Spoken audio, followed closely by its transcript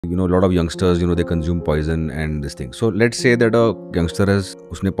A lot of youngsters, they consume poison and this thing. So let's say that a youngster has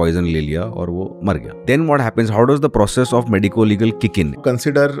usne poison le liya aur wo mar gaya. Then what happens? How does the process of medico-legal kick in?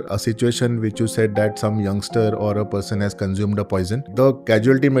 Consider a situation which you said that some youngster or a person has consumed a poison. The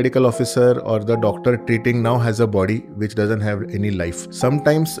casualty medical officer or the doctor treating now has a body which doesn't have any life.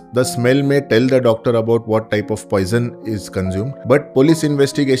 Sometimes the smell may tell the doctor about what type of poison is consumed, but police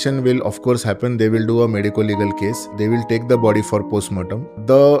investigation will of course happen. They will do a medico-legal case. They will take the body for postmortem.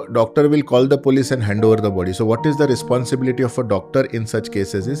 The doctor will call the police and hand over the body. So what is the responsibility of a doctor in such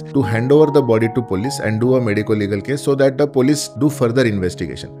cases is to hand over the body to police and do a medico-legal case so that the police do further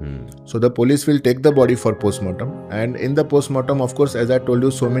investigation. So the police will take the body for postmortem, and in the postmortem, of course, as I told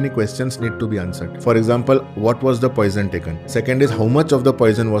you, so many questions need to be answered. For example, what was the poison taken? Second is how much of the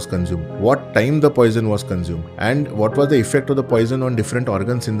poison was consumed? What time the poison was consumed? And what was the effect of the poison on different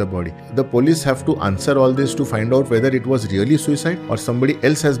organs in the body? The police have to answer all this to find out whether it was really suicide or somebody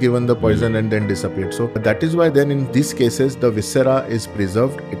else has given the poison and then disappeared. So that is why then in these cases, the viscera is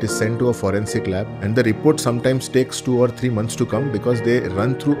preserved. It is sent to a forensic lab, and the report sometimes takes 2 or 3 months to come because they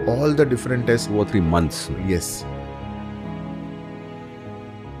run through all the different tests. 2 or 3 months. Yes.